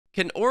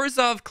Can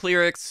Orzhov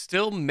Clerics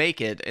still make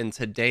it in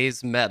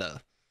today's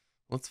meta?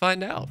 Let's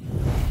find out.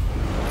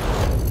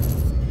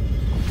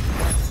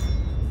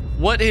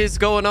 What is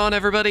going on,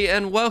 everybody,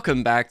 and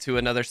welcome back to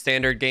another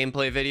standard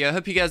gameplay video.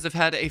 Hope you guys have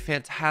had a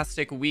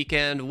fantastic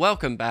weekend.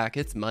 Welcome back.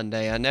 It's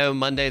Monday. I know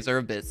Mondays are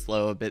a bit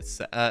slow,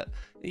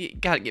 you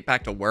gotta get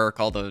back to work,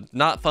 all the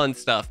not fun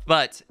stuff,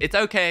 but it's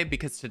okay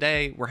because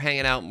today we're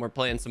hanging out and we're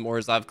playing some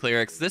Orzhov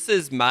Clerics. This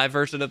is my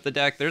version of the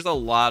deck. There's a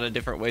lot of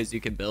different ways you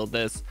can build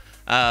this,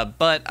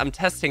 but I'm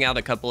testing out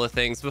a couple of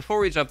things. Before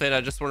we jump in, I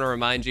just want to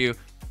remind you,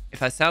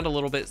 if I sound a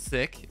little bit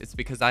sick, it's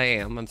because I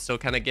am. I'm still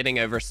kind of getting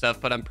over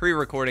stuff, but I'm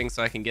pre-recording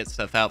so I can get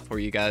stuff out for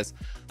you guys.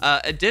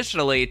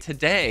 Additionally,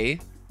 today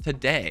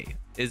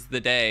is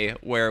the day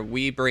where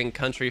we bring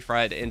Country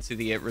Fried into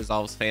the It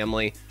Resolves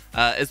family,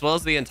 as well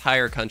as the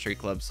entire Country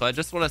Club. So I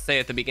just want to say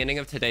at the beginning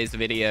of today's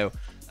video,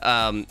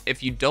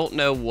 if you don't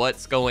know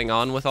what's going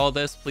on with all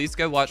this, please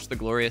go watch the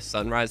Glorious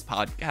Sunrise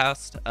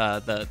podcast,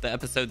 the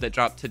episode that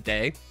dropped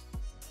today.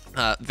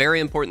 Very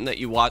important that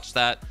you watch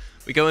that.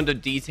 We go into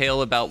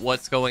detail about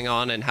what's going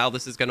on and how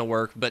this is going to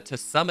work, but to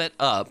sum it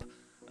up,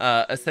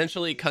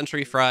 essentially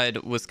Country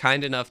Fried was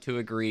kind enough to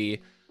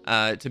agree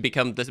to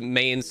become the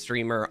main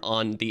streamer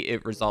on the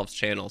It Resolves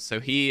channel. So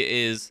he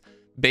is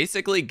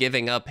basically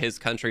giving up his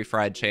Country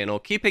Fried channel,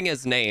 keeping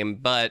his name,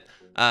 but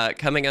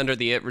coming under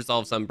the It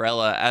Resolves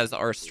umbrella as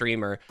our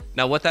streamer.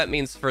 Now, what that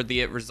means for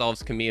the It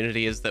Resolves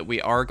community is that we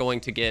are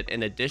going to get,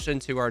 in addition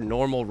to our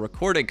normal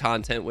recorded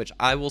content, which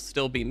I will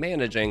still be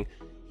managing,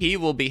 he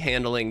will be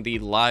handling the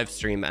live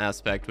stream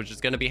aspect, which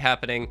is going to be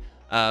happening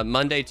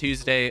Monday,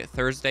 Tuesday,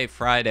 Thursday,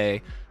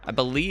 Friday. I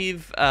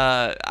believe,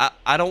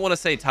 I don't want to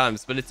say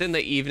times, but it's in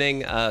the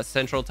evening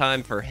Central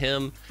Time for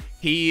him.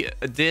 He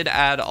did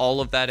add all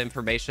of that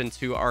information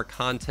to our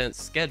content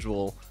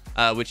schedule,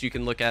 which you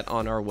can look at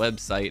on our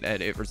website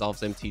at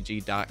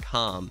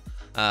itresolvesmtg.com.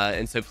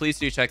 And so please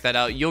do check that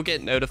out. You'll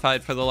get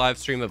notified for the live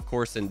stream, of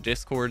course, in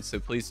Discord, so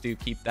please do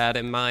keep that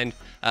in mind.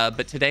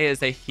 But today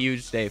is a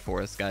huge day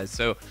for us, guys.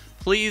 So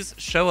please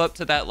show up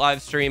to that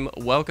live stream.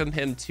 Welcome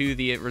him to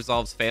the It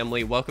Resolves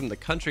family. Welcome the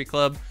Country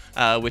Club,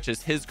 which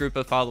is his group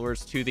of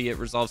followers, to the It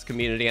Resolves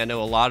community. I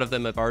know a lot of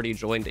them have already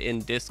joined in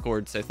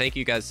Discord, so thank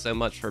you guys so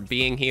much for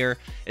being here.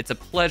 It's a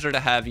pleasure to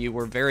have you.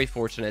 We're very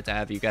fortunate to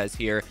have you guys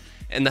here.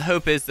 And the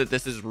hope is that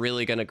this is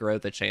really going to grow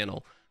the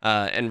channel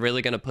and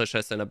really going to push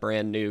us in a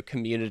brand new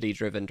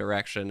community-driven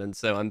direction. And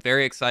so I'm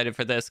very excited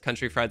for this.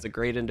 Country Fried's a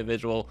great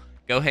individual.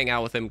 Go hang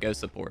out with him. Go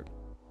support.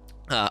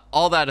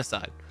 All that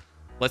aside,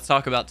 let's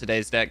talk about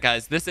today's deck,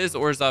 guys. This is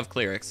Orzhov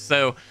Clerics.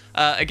 So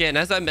again,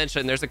 as I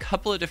mentioned, there's a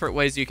couple of different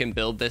ways you can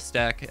build this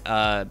deck,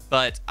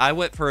 but I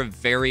went for a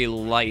very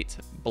light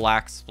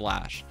black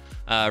splash.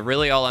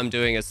 Really all I'm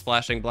doing is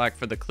splashing black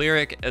for the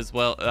Cleric, as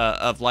well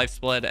of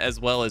Lifeblood, as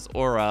well as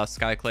Orah,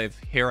 Skyclave,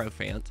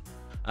 Hierophant,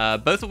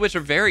 both of which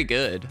are very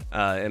good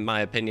in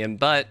my opinion,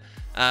 but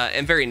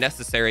and very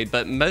necessary,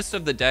 but most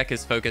of the deck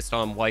is focused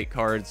on white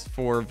cards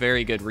for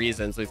very good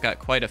reasons. We've got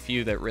quite a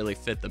few that really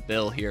fit the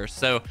bill here.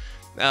 So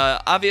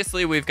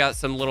obviously we've got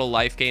some little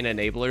life gain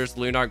enablers,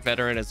 Lunarch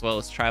Veteran as well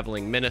as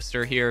Traveling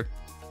Minister here.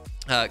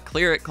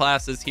 Cleric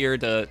Class is here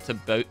to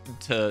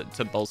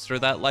bolster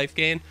that life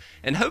gain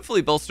and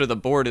hopefully bolster the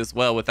board as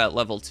well with that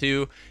level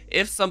 2.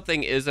 If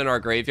something is in our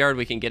graveyard,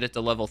 we can get it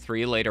to level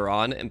 3 later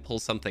on and pull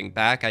something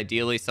back,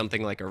 ideally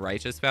something like a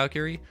Righteous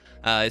Valkyrie.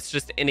 It's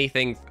just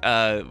anything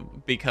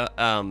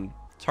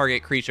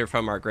target creature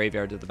from our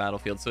graveyard to the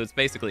battlefield, so it's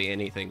basically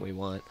anything we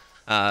want.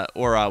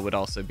 Orah would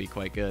also be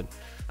quite good.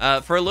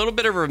 For a little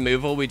bit of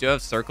removal, we do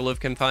have Circle of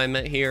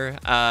Confinement here.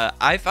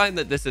 I find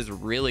that this is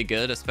really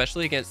good,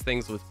 especially against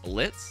things with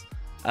Blitz,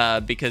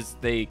 because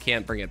they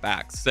can't bring it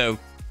back. So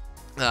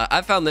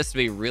I found this to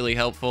be really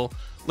helpful.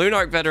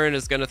 Lunarch Veteran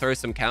is going to throw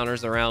some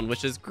counters around,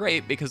 which is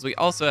great because we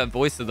also have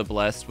Voice of the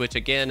Blessed, which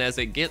again, as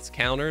it gets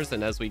counters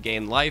and as we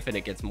gain life and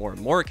it gets more and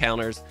more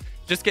counters,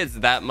 just gets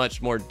that much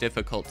more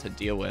difficult to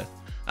deal with.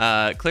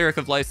 Cleric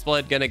of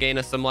Lifeblood going to gain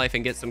us some life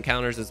and get some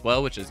counters as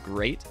well, which is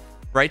great.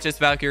 Righteous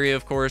Valkyrie,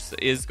 of course,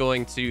 is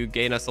going to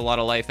gain us a lot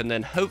of life and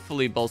then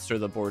hopefully bolster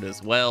the board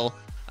as well.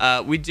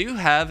 We do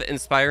have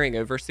Inspiring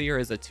Overseer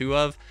as a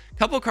 2-of.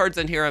 Couple cards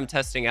in here I'm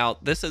testing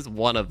out. This is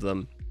one of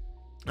them.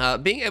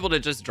 Being able to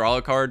just draw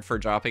a card for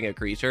dropping a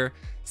creature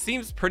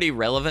seems pretty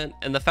relevant,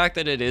 and the fact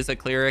that it is a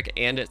Cleric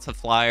and it's a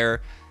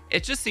flyer,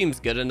 it just seems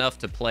good enough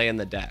to play in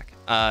the deck.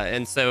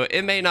 And so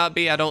it may not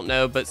be, I don't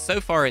know, but so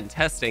far in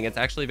testing, it's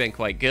actually been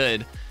quite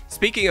good.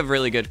 Speaking of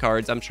really good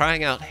cards, I'm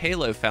trying out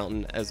Halo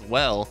Fountain as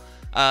well.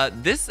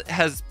 This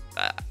has,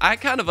 I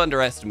kind of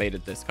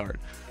underestimated this card.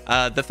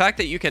 The fact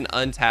that you can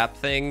untap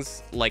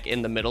things like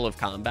in the middle of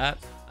combat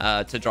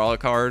to draw a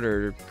card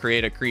or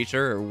create a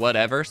creature or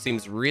whatever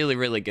seems really,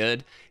 really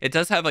good. It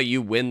does have a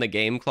you win the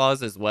game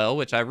clause as well,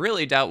 which I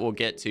really doubt we'll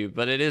get to,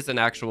 but it is an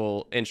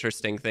actual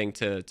interesting thing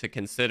to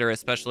consider,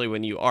 especially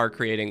when you are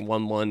creating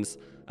 1/1s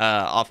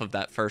off of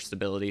that first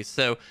ability.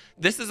 So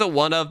this is a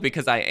one of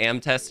because I am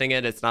testing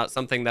it. It's not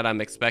something that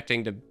I'm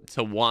expecting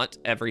to want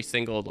every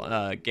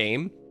single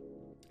game,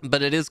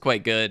 but it is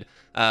quite good,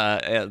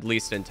 at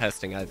least in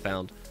testing I've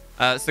found.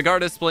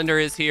 Sigarda Splendor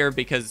is here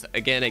because,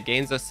 again, it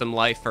gains us some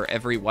life for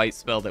every white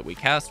spell that we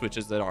cast, which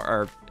is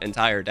our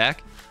entire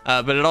deck.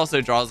 But it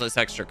also draws us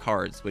extra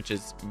cards, which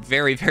is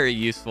very, very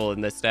useful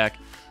in this deck.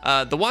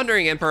 The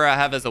Wandering Emperor I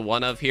have as a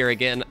one of here,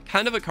 again,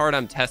 kind of a card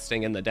I'm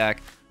testing in the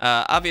deck.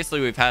 Obviously,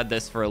 we've had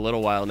this for a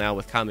little while now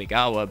with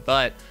Kamigawa,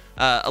 but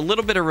a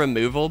little bit of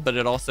removal, but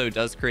it also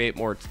does create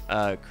more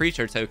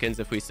creature tokens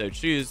if we so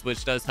choose,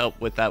 which does help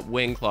with that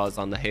wing clause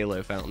on the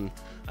Halo Fountain.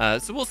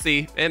 So we'll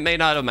see. It may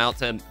not amount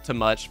to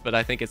much, but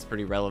I think it's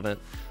pretty relevant.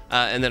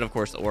 And then, of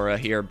course, Orah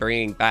here,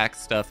 bringing back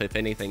stuff. If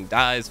anything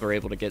dies, we're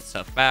able to get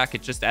stuff back.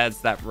 It just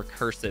adds that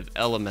recursive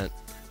element,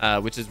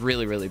 which is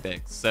really, really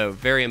big. So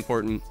very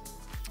important.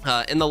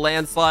 In the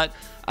land slot,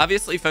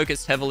 obviously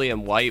focused heavily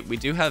in white. We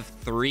do have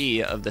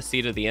 3 of the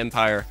Seat of the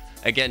Empire.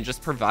 Again,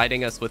 just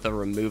providing us with a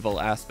removal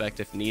aspect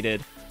if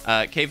needed.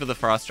 Cave of the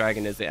Frost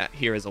Dragon is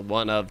here as a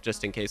one of,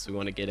 just in case we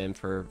want to get in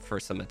for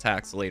some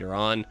attacks later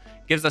on.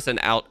 Gives us an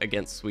out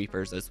against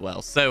sweepers as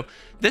well. So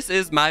this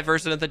is my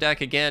version of the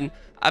deck. Again,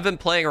 I've been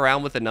playing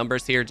around with the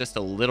numbers here just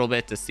a little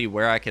bit to see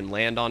where I can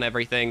land on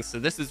everything. So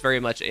this is very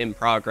much in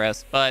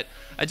progress, but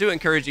I do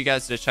encourage you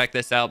guys to check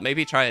this out.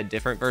 Maybe try a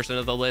different version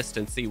of the list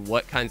and see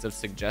what kinds of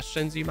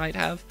suggestions you might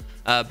have.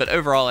 But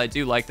overall, I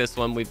do like this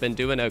one. We've been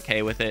doing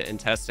okay with it and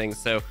testing.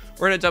 So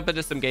we're going to jump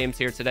into some games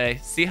here today,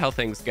 see how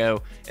things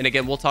go. And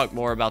again, we'll talk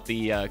more about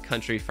the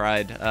Country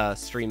Fried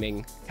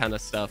streaming kind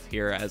of stuff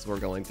here as we're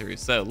going through.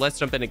 So let's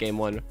jump into game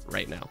 1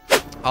 right now.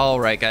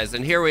 All right, guys,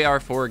 and here we are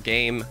for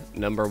game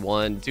number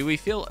 1. Do we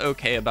feel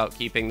okay about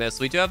keeping this?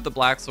 We do have the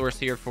black source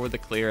here for the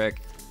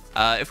Cleric.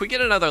 If we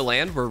get another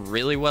land, we're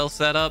really well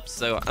set up.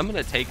 So I'm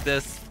going to take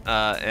this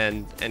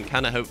and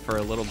kind of hope for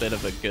a little bit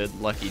of a good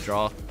lucky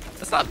draw.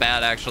 That's not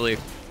bad, actually.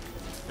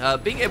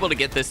 Being able to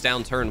get this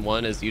down turn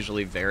 1 is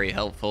usually very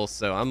helpful,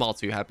 so I'm all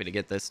too happy to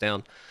get this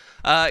down.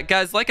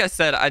 Guys, like I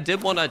said, I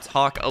did want to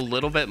talk a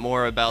little bit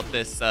more about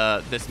this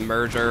this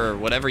merger, or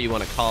whatever you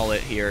want to call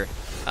it here,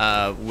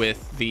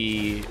 with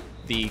the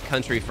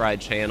Country Fried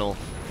channel.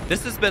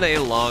 This has been a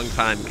long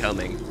time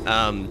coming.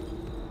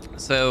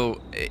 So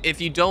if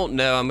you don't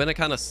know, I'm going to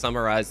kind of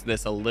summarize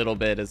this a little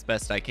bit as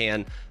best I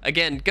can.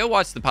 Again, go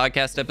watch the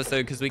podcast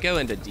episode because we go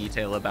into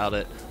detail about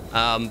it.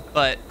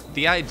 But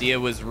the idea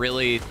was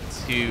really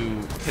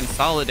to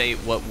consolidate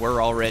what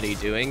we're already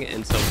doing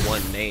into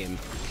one name,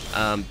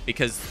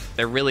 because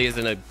there really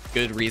isn't a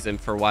good reason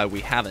for why we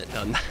haven't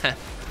done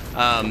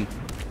that.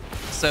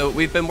 So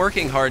we've been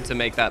working hard to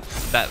make that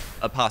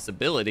a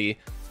possibility.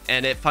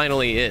 And it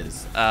finally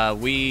is.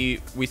 We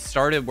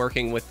started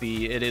working with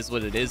the It Is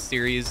What It Is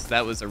series.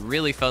 That was a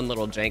really fun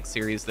little jank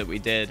series that we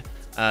did,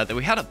 that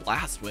we had a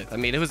blast with. I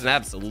mean, it was an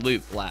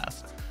absolute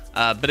blast.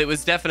 But it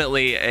was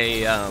definitely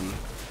a,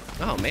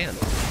 oh man.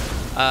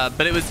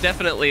 But it was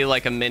definitely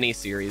like a mini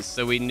series.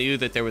 So we knew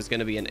that there was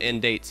going to be an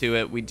end date to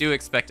it. We do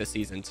expect a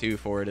season 2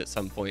 for it at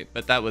some point,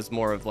 but that was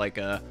more of like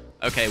a,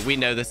 okay, we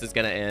know this is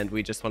going to end.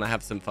 We just want to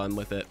have some fun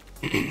with it.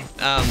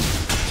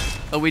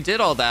 But we did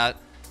all that.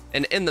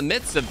 And in the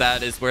midst of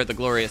that is where the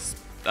Glorious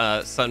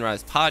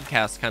Sunrise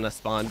podcast kind of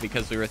spawned,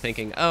 because we were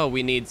thinking, oh,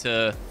 we need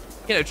to,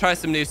 you know, try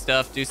some new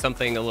stuff, do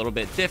something a little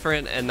bit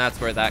different. And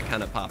that's where that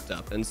kind of popped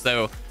up. And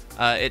so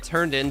it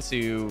turned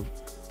into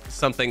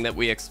something that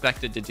we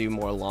expected to do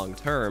more long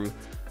term.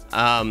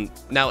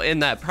 Now, in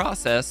that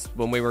process,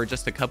 when we were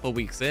just a couple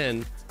weeks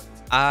in,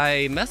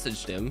 I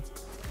messaged him.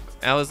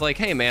 I was like,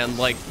 hey, man,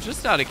 like,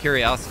 just out of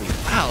curiosity,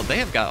 wow, they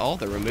have got all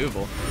the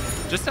removal.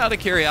 Just out of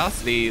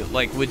curiosity,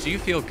 like, would you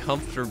feel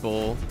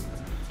comfortable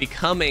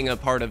becoming a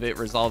part of It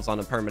Resolves on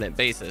a permanent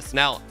basis?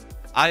 Now,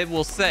 I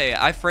will say,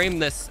 I frame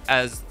this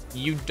as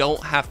you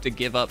don't have to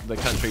give up the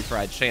Country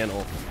Fried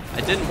channel.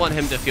 I didn't want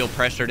him to feel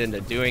pressured into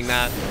doing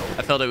that.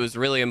 I felt it was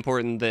really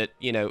important that,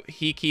 you know,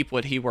 he keep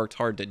what he worked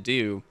hard to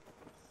do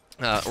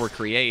or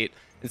create.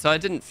 And so I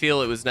didn't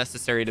feel it was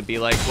necessary to be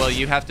like, well,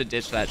 you have to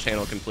ditch that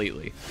channel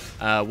completely.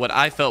 What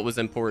I felt was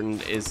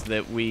important is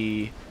that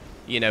we,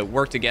 you know,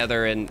 work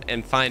together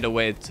and find a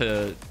way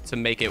to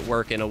make it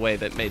work in a way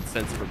that made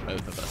sense for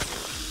both of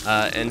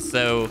us. And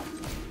so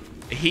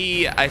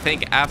he, I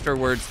think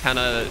afterwards kind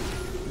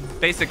of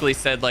basically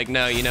said like,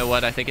 no, you know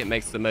what? I think it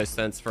makes the most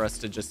sense for us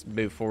to just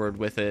move forward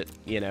with it,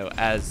 you know,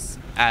 as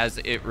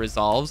It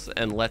Resolves,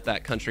 and let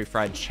that Country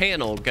Fried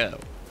channel go.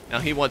 Now,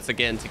 he wants,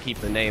 again, to keep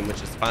the name,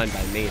 which is fine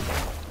by me.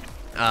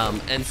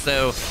 And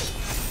so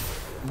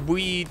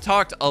we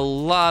talked a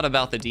lot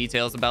about the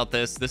details about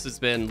this. This has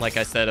been, like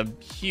I said, a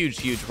huge,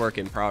 huge work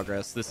in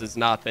progress. This has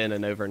not been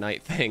an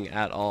overnight thing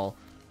at all.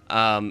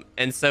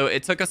 And so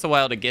it took us a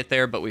while to get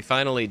there, but we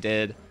finally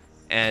did.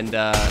 And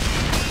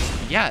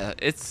yeah,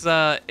 it's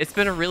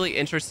been a really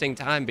interesting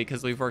time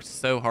because we've worked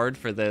so hard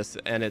for this,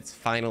 and it's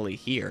finally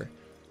here.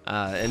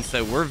 And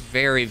so we're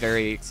very,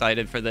 very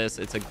excited for this.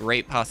 It's a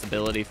great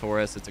possibility for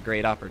us. It's a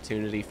great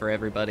opportunity for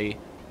everybody,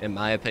 in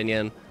my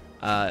opinion.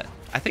 I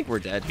think we're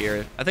dead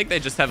here. I think they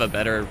just have a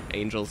better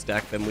Angels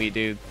deck than we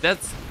do.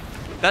 That's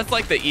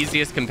like the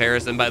easiest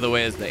comparison, by the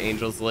way, is the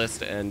Angels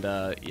list. And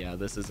yeah,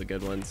 this is a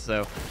good one.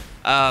 So,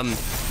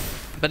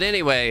 but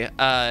anyway,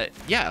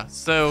 yeah,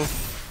 so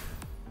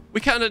we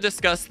kind of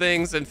discussed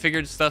things and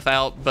figured stuff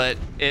out, but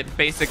it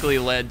basically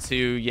led to,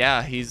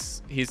 yeah,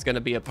 he's going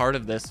to be a part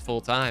of this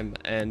full time.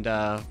 And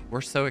we're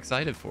so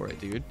excited for it,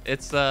 dude.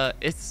 It's so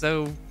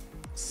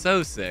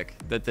sick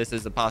that this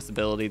is a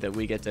possibility that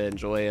we get to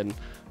enjoy. And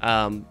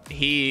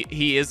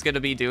he is going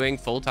to be doing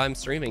full-time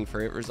streaming for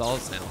It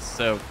Resolves now.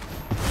 So,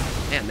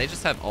 man, they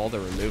just have all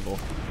the removal.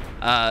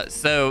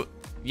 So,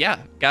 yeah,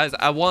 guys,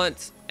 I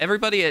want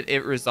everybody at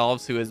It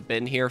Resolves who has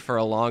been here for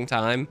a long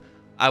time,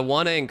 I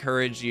want to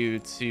encourage you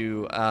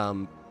to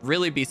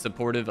really be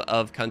supportive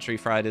of Country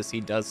Fried as he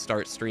does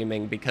start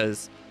streaming,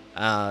 because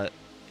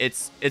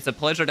it's a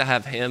pleasure to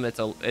have him. It's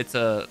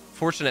a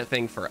fortunate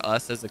thing for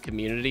us as a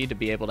community to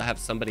be able to have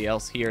somebody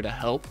else here to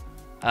help,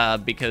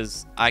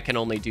 because I can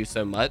only do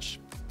so much.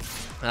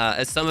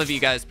 As some of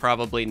you guys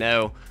probably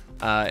know,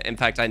 in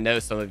fact, I know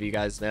some of you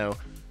guys know,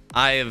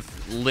 I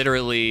have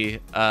literally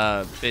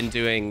been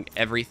doing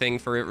everything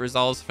for It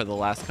Resolves for the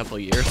last couple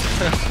of years.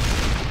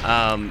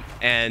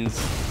 And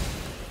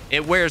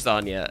it wears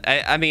on you.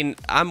 I mean,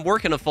 I'm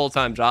working a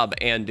full-time job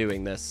and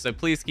doing this, so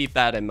please keep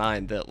that in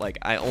mind, that like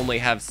I only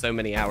have so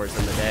many hours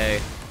in the day.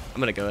 I'm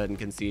gonna go ahead and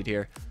concede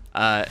here,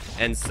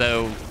 and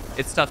so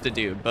it's tough to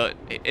do, but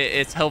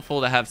it's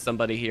helpful to have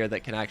somebody here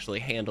that can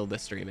actually handle the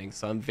streaming.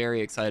 So I'm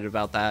very excited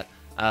about that.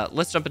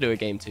 Let's jump into a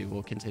game 2.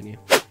 We'll continue.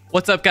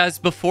 What's up, guys?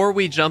 Before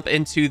we jump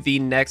into the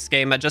next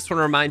game, I just want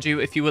to remind you,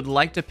 if you would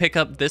like to pick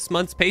up this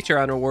month's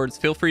Patreon rewards,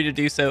 feel free to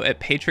do so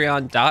at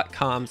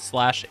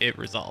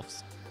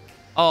patreon.com/itresolves.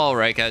 All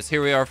right, guys,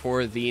 here we are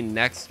for the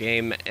next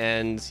game,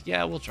 and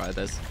yeah, we'll try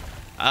this.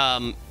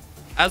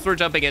 As we're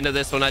jumping into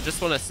this one, I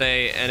just want to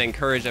say and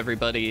encourage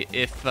everybody,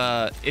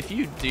 if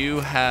you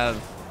do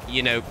have,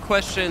 you know,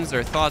 questions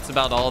or thoughts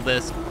about all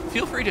this,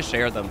 feel free to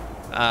share them.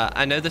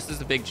 I know this is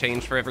a big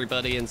change for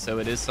everybody, and so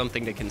it is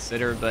something to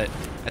consider, but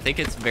I think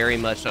it's very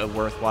much a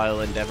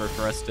worthwhile endeavor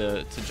for us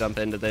to jump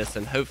into this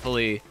and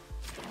hopefully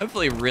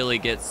really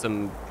get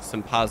some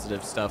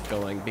positive stuff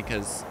going,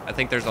 because I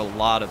think there's a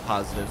lot of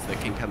positives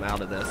that can come out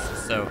of this.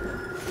 So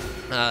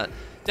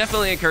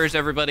definitely encourage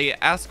everybody,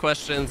 ask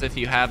questions if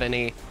you have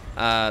any,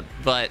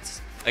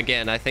 but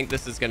again, I think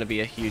this is going to be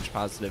a huge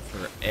positive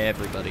for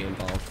everybody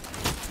involved.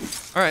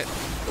 All right,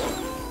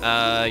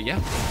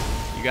 yeah,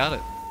 you got it.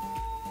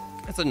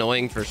 That's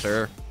annoying for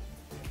sure.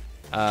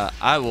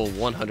 I will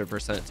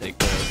 100% take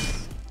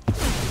this.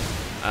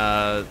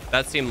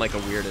 That seemed like a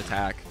weird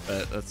attack,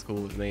 but that's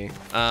cool with me.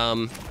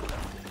 No,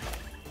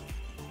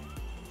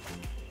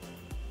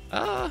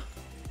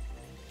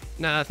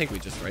 I think we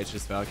just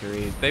Righteous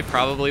Valkyrie. They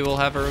probably will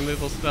have a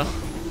removal spell.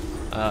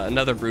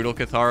 Another Brutal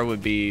Cathar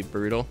would be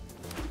brutal.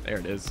 There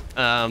it is.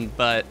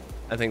 But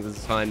I think this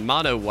is fine.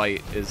 Mono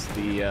white is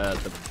the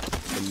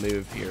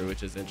move here,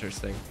 which is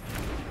interesting.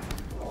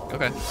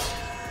 Okay.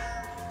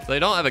 So they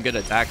don't have a good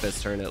attack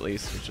this turn, at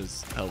least, which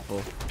is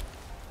helpful.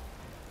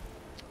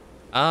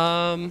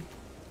 I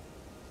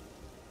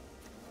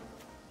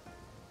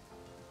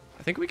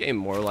think we gain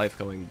more life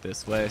going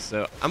this way,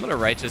 so I'm gonna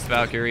Righteous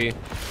Valkyrie.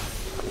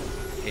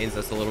 Gains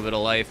us a little bit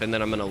of life, and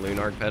then I'm gonna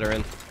Lunarch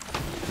Veteran,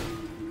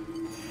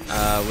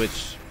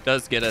 which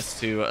does get us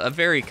to a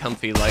very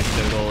comfy life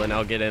total, and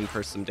I'll get in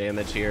for some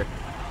damage here.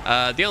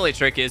 The only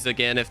trick is,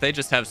 again, if they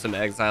just have some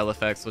exile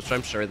effects, which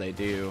I'm sure they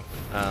do,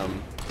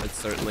 it's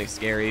certainly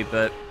scary,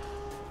 but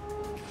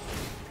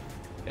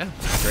yeah,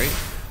 great.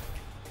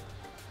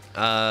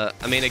 I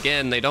mean,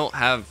 again, they don't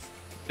have,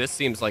 this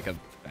seems like a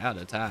bad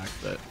attack,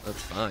 but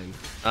that's fine.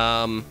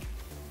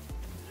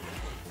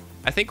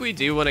 I think we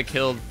do want to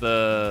kill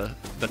the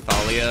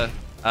Thalia,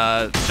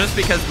 just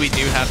because we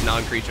do have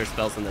non-creature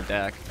spells in the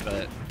deck,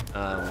 but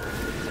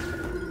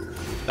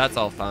that's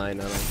all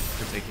fine. I don't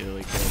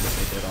particularly care that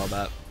they did all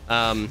that.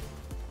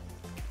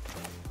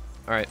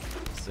 All right,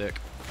 sick.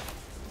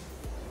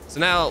 So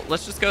now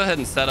let's just go ahead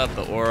and set up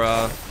the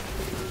Orah.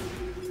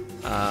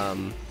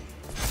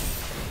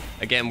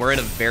 Again, we're in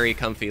a very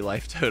comfy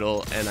life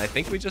total, and I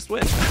think we just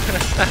win.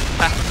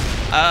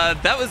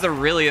 That was a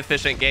really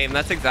efficient game.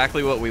 That's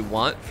exactly what we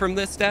want from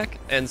this deck,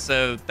 and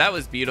so that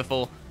was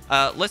beautiful.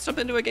 Let's jump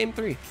into a game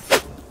 3.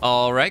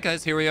 All right,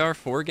 guys, here we are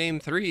for game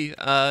 3.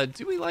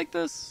 Do we like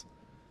this?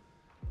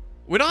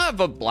 We don't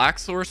have a black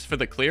source for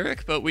the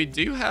Cleric, but we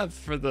do have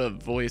for the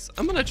voice.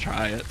 I'm gonna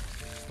try it.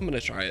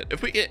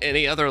 If we get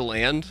any other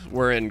land,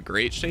 we're in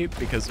great shape,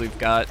 because we've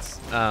got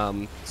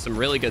some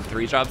really good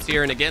 3-drops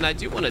here. And again, I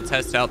do want to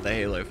test out the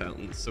Halo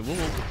Fountain, so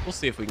we'll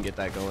see if we can get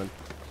that going.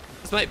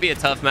 This might be a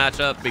tough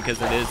matchup, because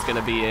it is going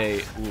to be a...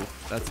 Ooh,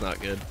 that's not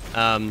good.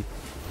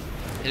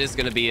 It is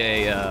going to be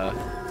a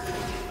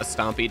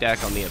stompy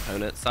deck on the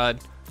opponent's side.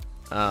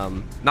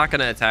 Not going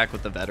to attack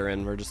with the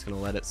Veteran. We're just going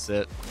to let it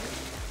sit.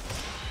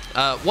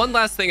 One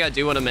last thing I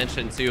do want to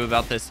mention too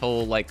about this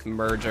whole like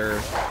merger,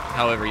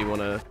 however you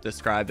want to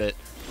describe it.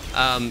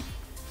 Oh,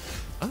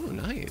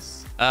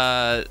 nice.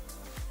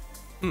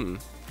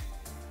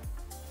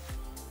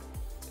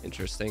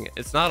 Interesting.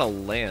 It's not a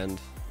land,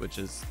 which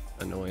is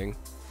annoying.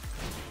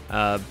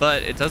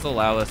 But it does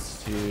allow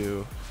us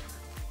to...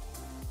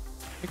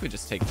 I think we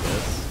just take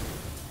this.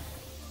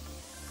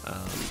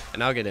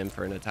 And I'll get in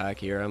for an attack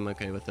here. I'm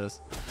okay with this.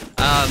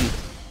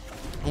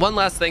 One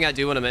last thing I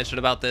do want to mention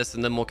about this,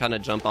 and then we'll kind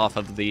of jump off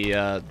of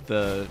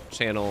the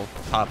channel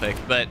topic,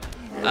 but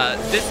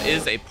this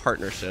is a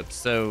partnership.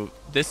 So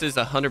this is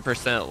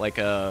 100% like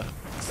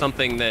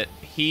something that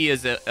he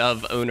is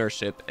of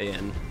ownership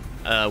in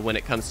when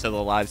it comes to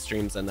the live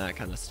streams and that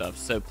kind of stuff.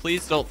 So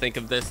please don't think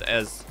of this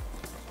as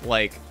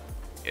like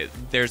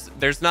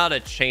there's not a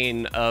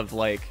chain of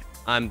like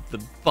I'm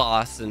the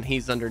boss and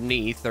he's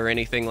underneath or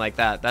anything like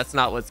that. That's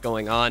not what's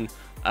going on.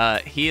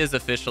 He is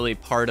officially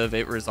part of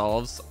It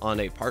Resolves on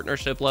a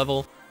partnership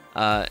level.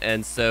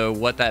 And so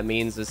what that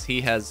means is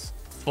he has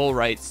full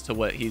rights to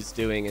what he's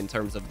doing in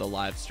terms of the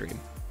live stream.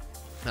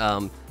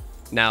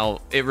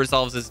 Now, It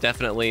Resolves is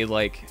definitely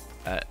like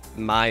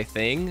my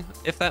thing,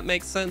 if that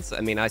makes sense.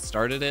 I mean, I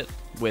started it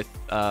with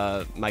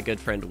my good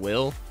friend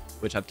Will,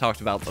 which I've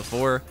talked about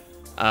before.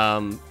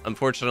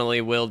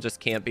 Unfortunately, Will just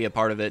can't be a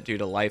part of it due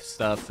to life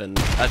stuff, and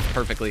that's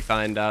perfectly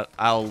fine.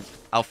 I'll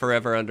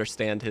forever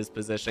understand his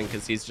position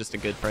because he's just a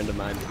good friend of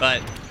mine.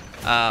 But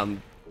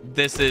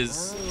this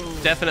is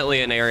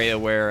definitely an area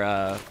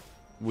where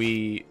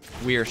we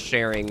are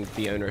sharing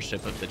the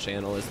ownership of the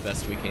channel as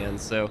best we can.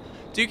 So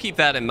do keep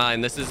that in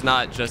mind. This is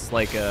not just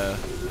like a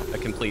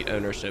complete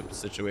ownership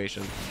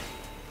situation.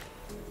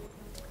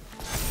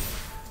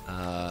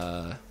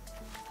 What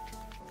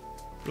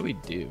do we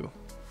do?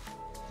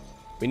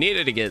 We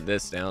needed to get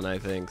this down, I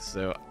think,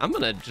 so I'm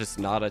gonna just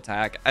not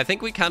attack. I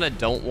think we kind of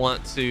don't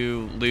want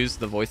to lose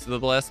the Voice of the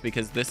Blessed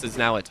because this is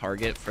now a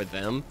target for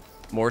them,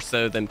 more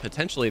so than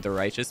potentially the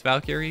Righteous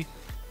Valkyrie,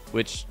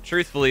 which,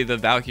 truthfully, the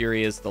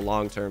Valkyrie is the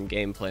long-term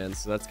game plan,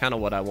 so that's kind of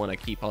what I want to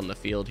keep on the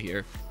field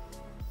here.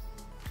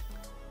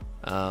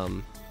 But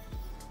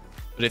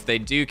if they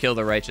do kill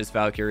the Righteous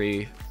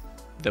Valkyrie,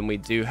 then we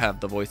do have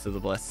the Voice of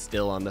the Blessed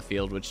still on the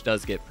field, which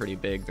does get pretty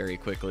big very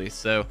quickly,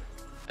 so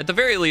at the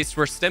very least,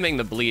 we're stemming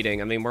the bleeding.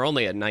 I mean, we're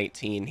only at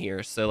 19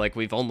 here, so like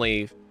we've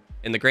only,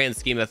 in the grand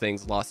scheme of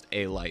things, lost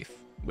a life,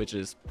 which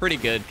is pretty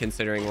good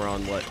considering we're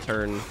on what,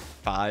 turn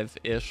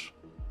 5-ish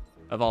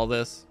of all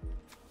this.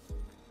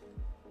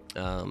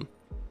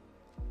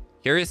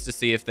 Curious to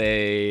see if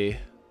they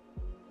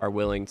are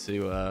willing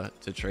to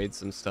trade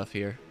some stuff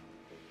here.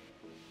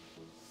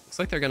 Looks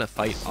like they're gonna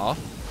fight off.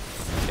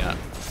 Yeah.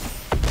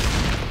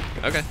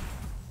 Okay,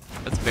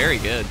 that's very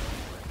good.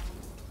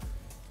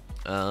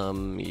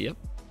 Yep.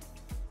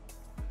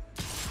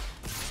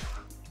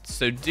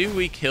 So do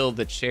we kill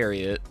the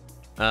chariot?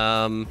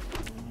 No,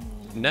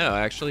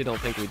 I actually don't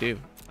think we do.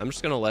 I'm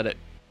just gonna let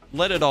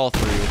it all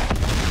through.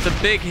 It's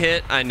a big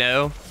hit, I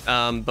know,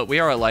 but we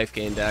are a life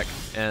gain deck,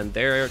 and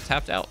they're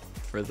tapped out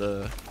for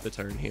the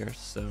turn here.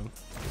 So,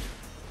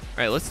 all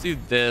right, let's do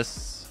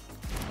this.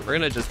 We're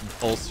gonna just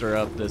bolster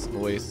up this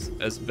voice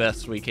as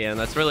best we can.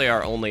 That's really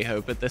our only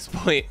hope at this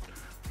point.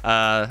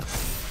 Do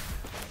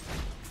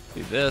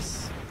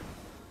this.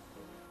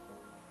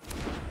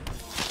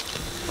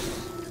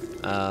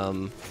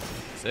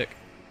 Sick.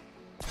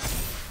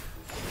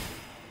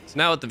 So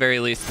now at the very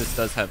least this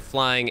does have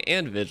flying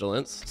and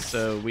vigilance,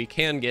 so we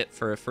can get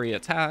for a free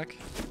attack,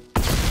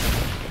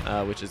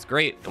 which is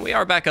great. And we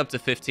are back up to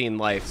 15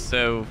 life,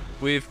 so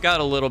we've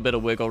got a little bit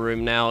of wiggle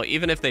room now.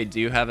 Even if they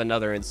do have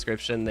another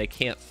inscription, they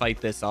can't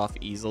fight this off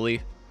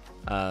easily,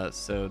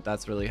 so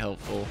that's really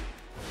helpful.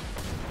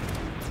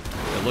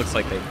 It looks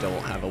like they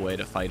don't have a way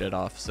to fight it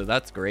off, so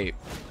that's great.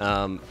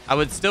 I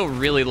would still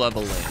really love a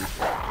land.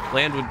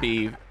 Land would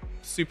be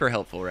super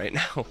helpful right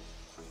now.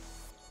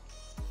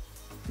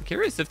 I'm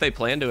curious if they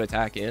plan to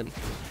attack in.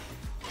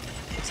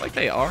 Looks like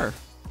they are.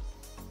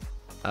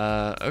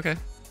 Okay.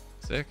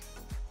 Sick.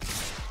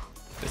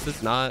 This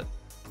is not...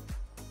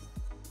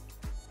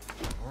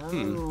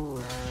 So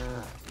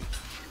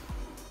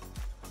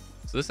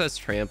this has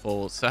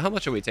trample. So how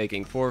much are we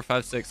taking? 4,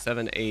 5, 6,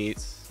 7,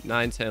 8,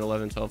 9, 10,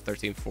 11, 12,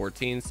 13,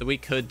 14. So we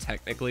could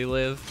technically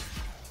live.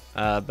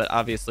 But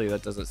obviously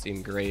that doesn't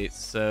seem great.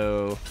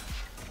 So...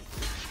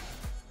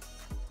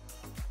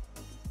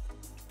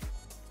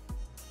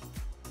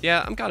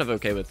 yeah, I'm kind of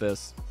okay with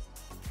this.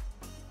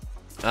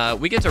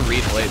 We get to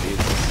replay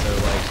these, so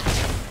like,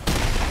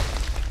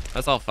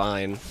 that's all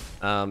fine.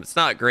 It's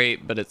not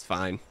great, but it's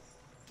fine.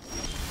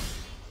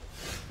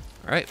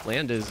 All right,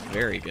 land is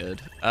very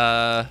good.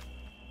 We're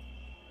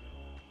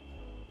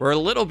a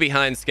little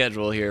behind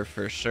schedule here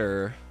for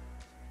sure.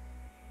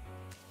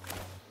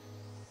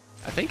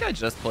 I think I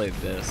just played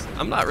this.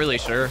 I'm not really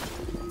sure.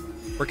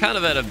 We're kind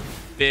of at a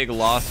big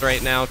loss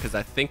right now because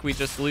I think we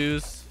just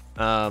lose.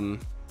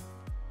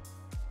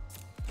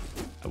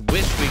 I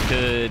wish we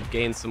could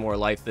gain some more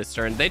life this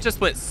turn. They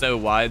just went so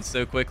wide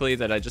so quickly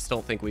that I just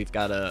don't think we've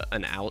got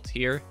an out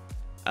here.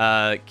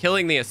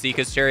 Killing the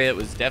Asika's Chariot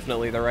was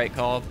definitely the right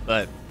call,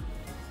 but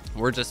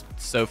we're just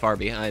so far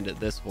behind at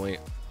this point.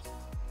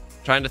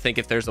 Trying to think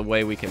if there's a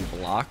way we can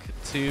block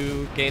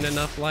to gain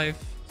enough life.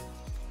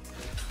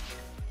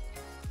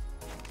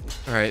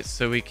 All right,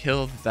 so we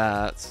killed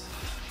that.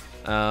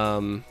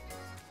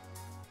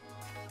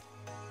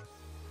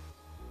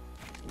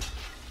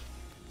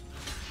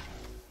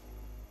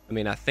 I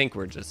mean, I think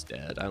we're just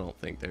dead. I don't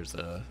think there's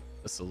a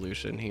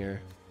solution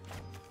here.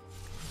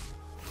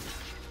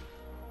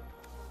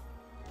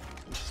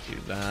 Let's do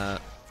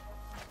that.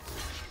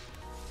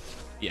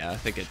 Yeah, I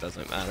think it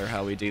doesn't matter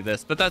how we do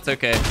this, but that's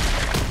okay.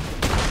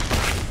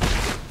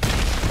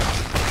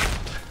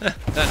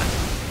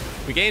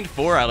 We gained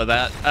 4 out of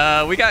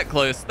that. We got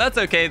close. That's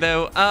okay,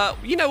 though.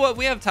 You know what?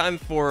 We have time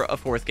for a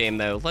 4th game,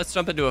 though. Let's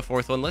jump into a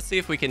 4th one. Let's see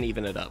if we can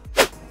even it up.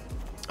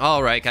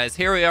 All right, guys.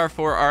 Here we are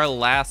for our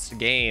last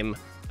game.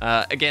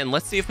 Again,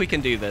 let's see if we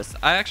can do this.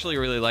 I actually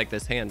really like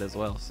this hand as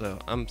well, so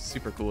I'm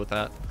super cool with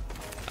that.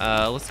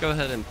 Let's go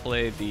ahead and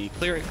play the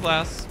Cleric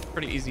Class.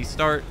 Pretty easy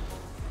start.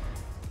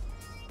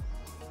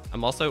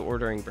 I'm also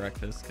ordering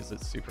breakfast because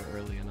it's super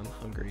early and I'm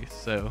hungry.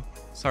 So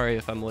sorry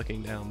if I'm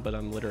looking down, but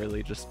I'm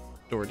literally just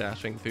door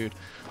dashing food.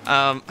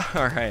 All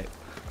right.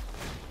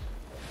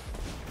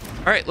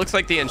 All right, looks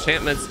like the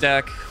enchantments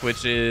deck,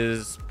 which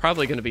is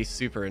probably going to be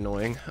super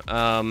annoying.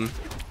 I'm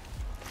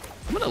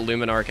going to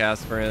Luminarch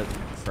Aspirant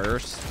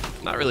first.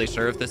 Not really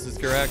sure if this is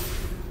correct,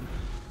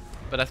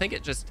 but I think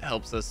it just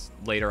helps us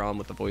later on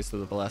with the Voice of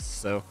the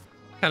Blessed, so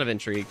kind of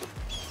intrigued.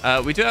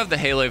 We do have the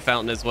Halo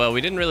Fountain as well.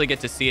 We didn't really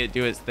get to see it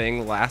do its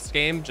thing last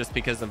game just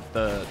because of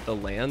the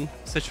land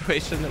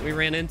situation that we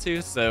ran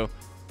into, so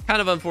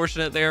kind of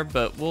unfortunate there,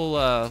 but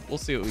we'll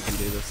see what we can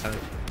do this time.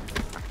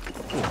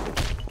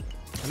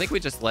 I think we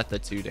just let the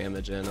 2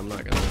 damage in. I'm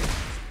not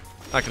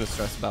gonna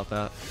stress about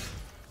that.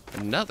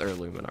 Another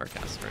Luminarch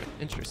Aspirant.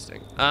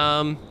 Interesting.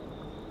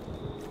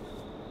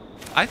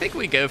 I think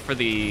we go for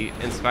the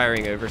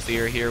Inspiring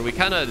Overseer here. We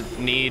kind of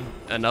need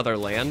another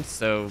land,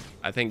 so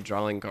I think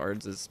drawing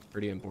cards is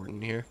pretty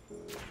important here.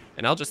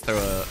 And I'll just throw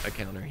a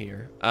counter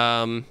here.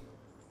 They're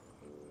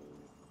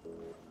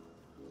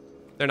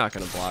not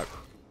going to block.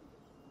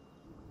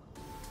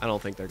 I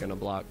don't think they're going to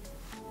block.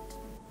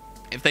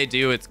 If they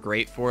do, it's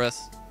great for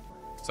us.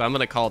 So I'm going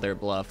to call their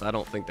bluff. I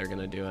don't think they're going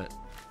to do it.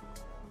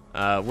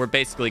 We're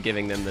basically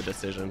giving them the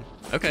decision.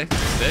 Okay,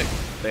 sick.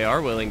 They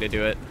are willing to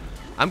do it.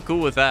 I'm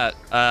cool with that.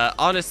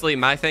 Honestly,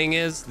 my thing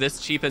is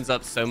this cheapens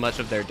up so much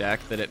of their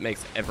deck that it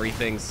makes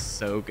everything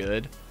so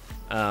good.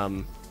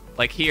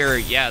 Like here,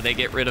 yeah, they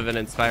get rid of an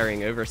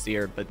Inspiring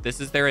Overseer, but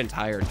this is their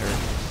entire turn.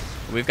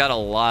 We've got a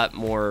lot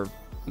more,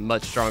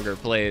 much stronger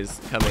plays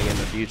coming in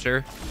the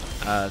future.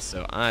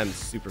 So I'm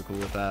super cool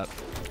with that.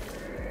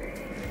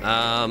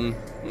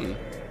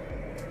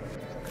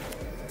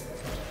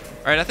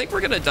 All right, I think we're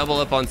going to double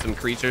up on some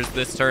creatures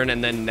this turn,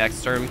 and then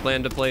next turn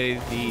plan to play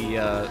the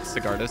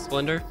Sigarda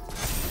Splendor.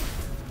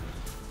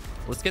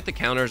 Let's get the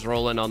counters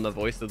rolling on the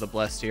Voice of the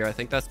Blessed here. I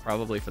think that's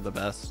probably for the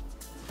best.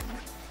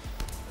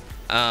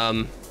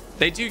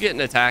 They do get an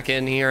attack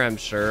in here, I'm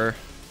sure,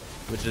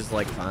 which is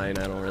like fine.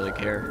 I don't really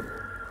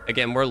care.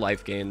 Again, we're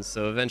life gains,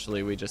 so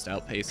eventually we just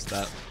outpace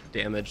that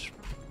damage.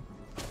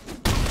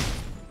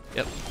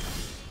 Yep.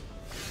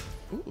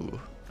 Ooh,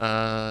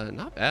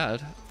 not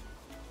bad.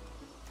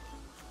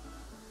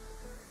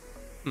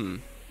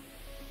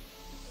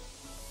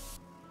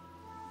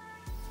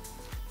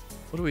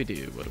 What do we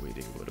do? What do we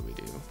do? What do we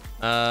do?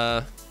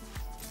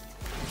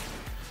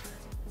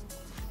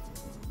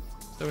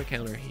 Throw a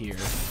counter here.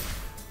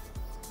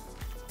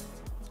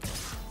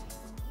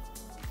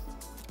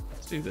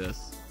 Let's do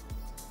this.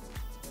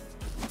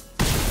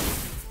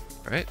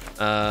 All right.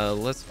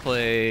 Let's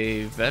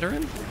play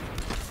Veteran.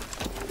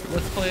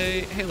 Let's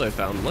play Halo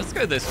Fountain. Let's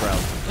go this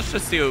route. Let's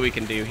just see what we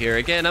can do here.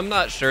 Again, I'm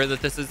not sure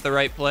that this is the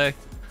right play.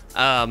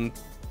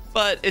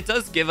 But it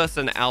does give us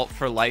an out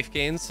for life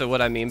gains. So what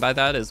I mean by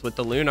that is with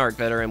the Lunarch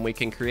Veteran, we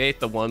can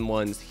create the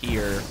 1/1s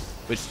here,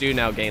 which do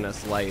now gain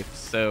us life.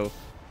 So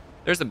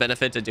there's a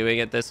benefit to doing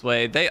it this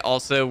way. They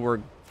also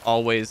were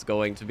always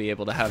going to be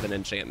able to have an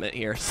enchantment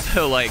here.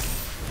 So like,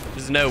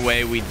 there's no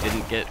way we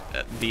didn't get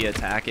the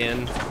attack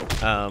in,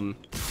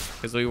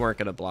 because we weren't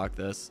going to block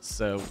this.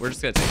 So we're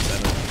just going to take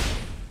 7.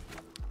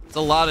 It's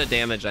a lot of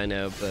damage, I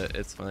know, but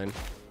it's fine.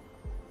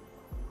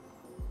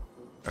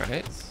 All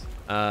right.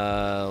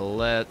 So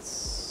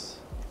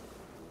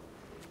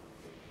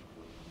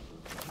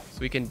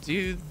we can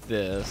do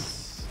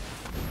this.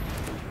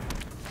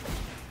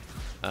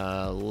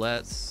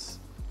 Let's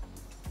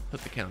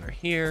put the counter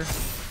here.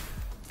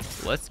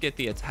 Let's get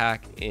the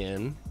attack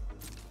in.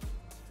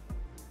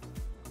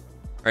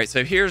 All right,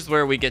 so here's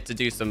where we get to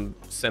do some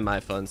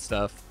semi-fun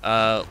stuff.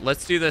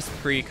 Let's do this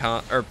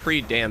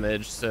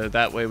pre-damage, so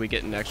that way we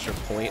get an extra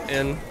point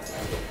in.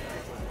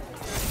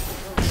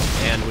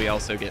 And we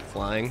also get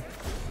flying.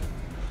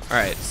 All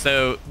right,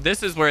 so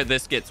this is where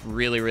this gets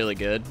really, really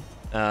good.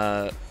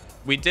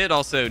 We did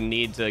also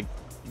need to,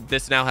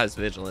 this now has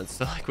vigilance,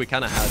 so like we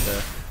kind of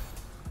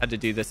had to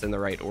do this in the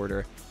right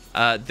order.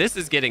 This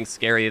is getting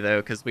scary though,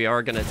 because we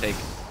are gonna take,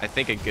 I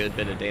think, a good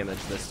bit of damage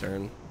this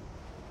turn.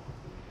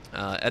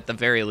 At the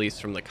very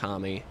least from the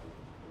Kami.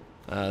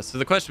 So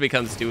the question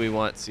becomes, do we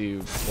want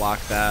to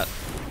block that?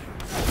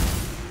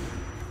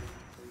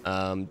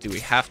 Do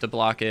we have to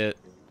block it?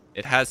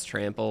 It has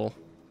trample.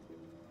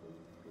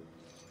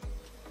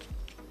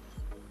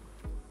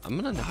 I'm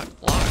gonna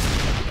not block.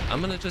 I'm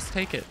gonna just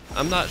take it.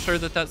 I'm not sure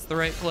that that's the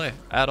right play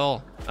at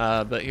all,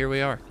 but here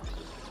we are.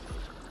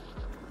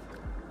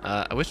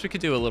 I wish we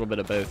could do a little bit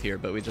of both here,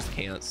 but we just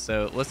can't.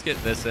 So let's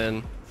get this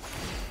in.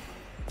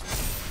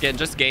 Again,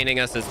 just gaining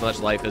us as much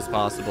life as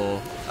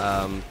possible.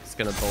 It's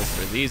gonna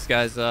bolster these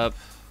guys up.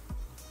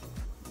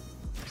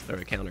 Let's throw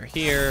a counter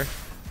here.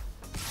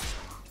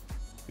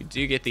 We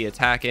do get the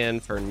attack in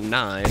for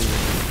 9, which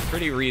is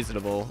pretty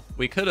reasonable.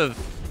 We could have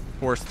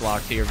force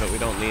blocked here, but we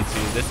don't need to.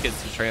 This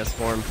gets to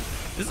transform.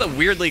 This is a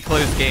weirdly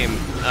close game.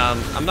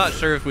 I'm not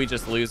sure if we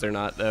just lose or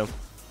not, though.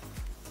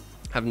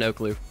 Have no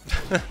clue.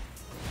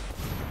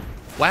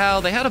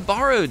 Wow, they had a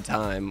borrowed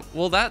time.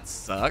 Well, that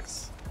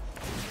sucks.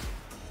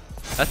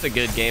 That's a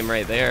good game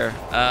right there.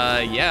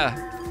 Yeah.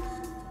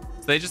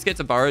 So they just get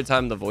to borrowed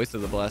time the Voice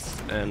of the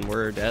Blessed, and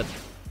we're dead.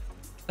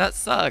 That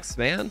sucks,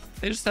 man.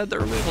 They just had the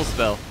removal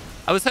spell.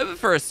 I was hoping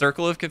for a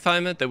Circle of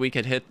Confinement that we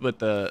could hit with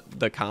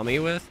the Kami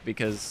with,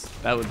 because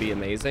that would be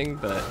amazing,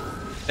 but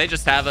they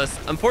just have us.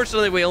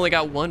 Unfortunately, we only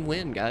got 1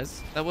 win,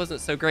 guys. That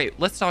wasn't so great.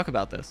 Let's talk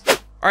about this.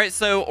 All right,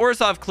 so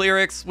Orzhov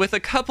Clerics with a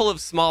couple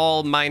of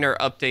small minor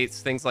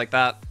updates, things like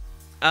that.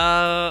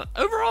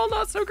 Overall,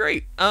 not so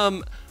great.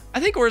 I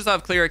think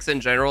Orzhov Clerics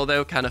in general,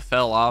 though, kind of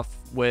fell off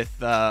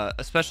with,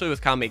 especially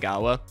with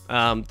Kamigawa.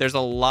 There's a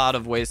lot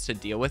of ways to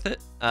deal with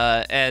it.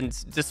 And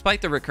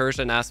despite the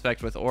recursion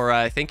aspect with Orah,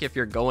 I think if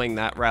you're going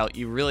that route,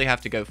 you really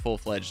have to go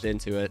full-fledged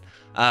into it.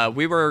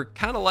 We were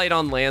kind of light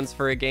on lands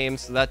for a game,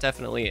 so that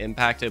definitely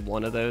impacted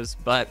one of those.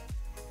 But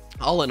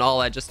all in all,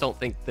 I just don't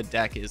think the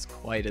deck is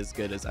quite as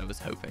good as I was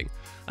hoping.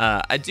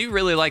 I do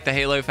really like the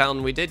Halo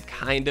Fountain. We did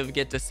kind of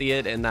get to see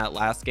it in that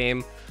last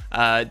game.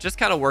 Just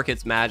kind of work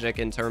its magic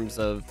in terms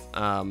of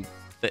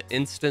the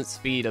instant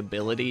speed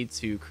ability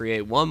to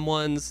create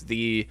 1/1s,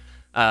 the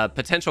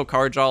potential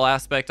card draw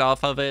aspect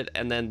off of it,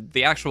 and then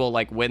the actual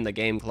like win the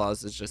game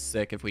clause is just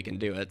sick if we can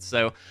do it.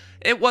 So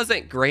it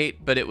wasn't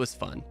great, but it was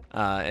fun.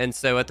 And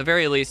so at the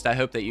very least, I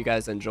hope that you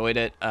guys enjoyed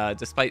it,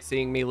 despite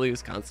seeing me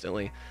lose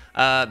constantly.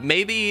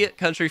 Maybe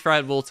Country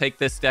Fried will take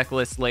this deck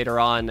list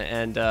later on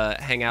and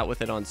hang out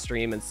with it on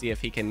stream and see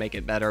if he can make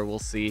it better. We'll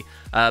see.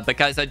 But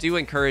guys, I do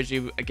encourage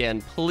you,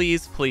 again,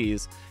 please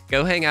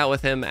go hang out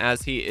with him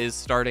as he is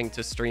starting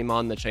to stream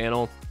on the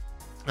channel.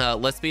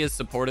 Let's be as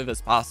supportive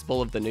as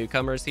possible of the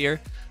newcomers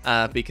here,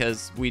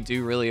 because we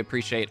do really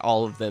appreciate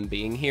all of them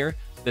being here.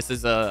 This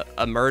is a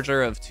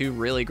merger of 2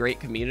 really great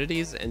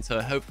communities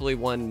into hopefully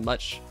one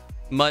much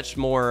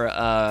more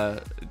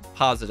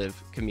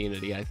positive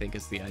community, I think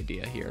is the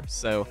idea here.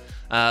 So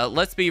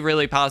let's be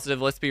really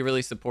positive, let's be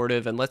really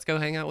supportive, and let's go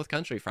hang out with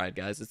Country Fried,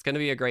 guys. It's going to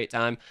be a great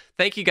time.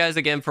 Thank you guys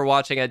again for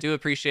watching. I do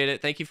appreciate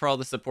it. Thank you for all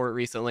the support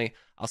recently.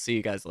 I'll see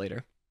you guys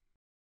later.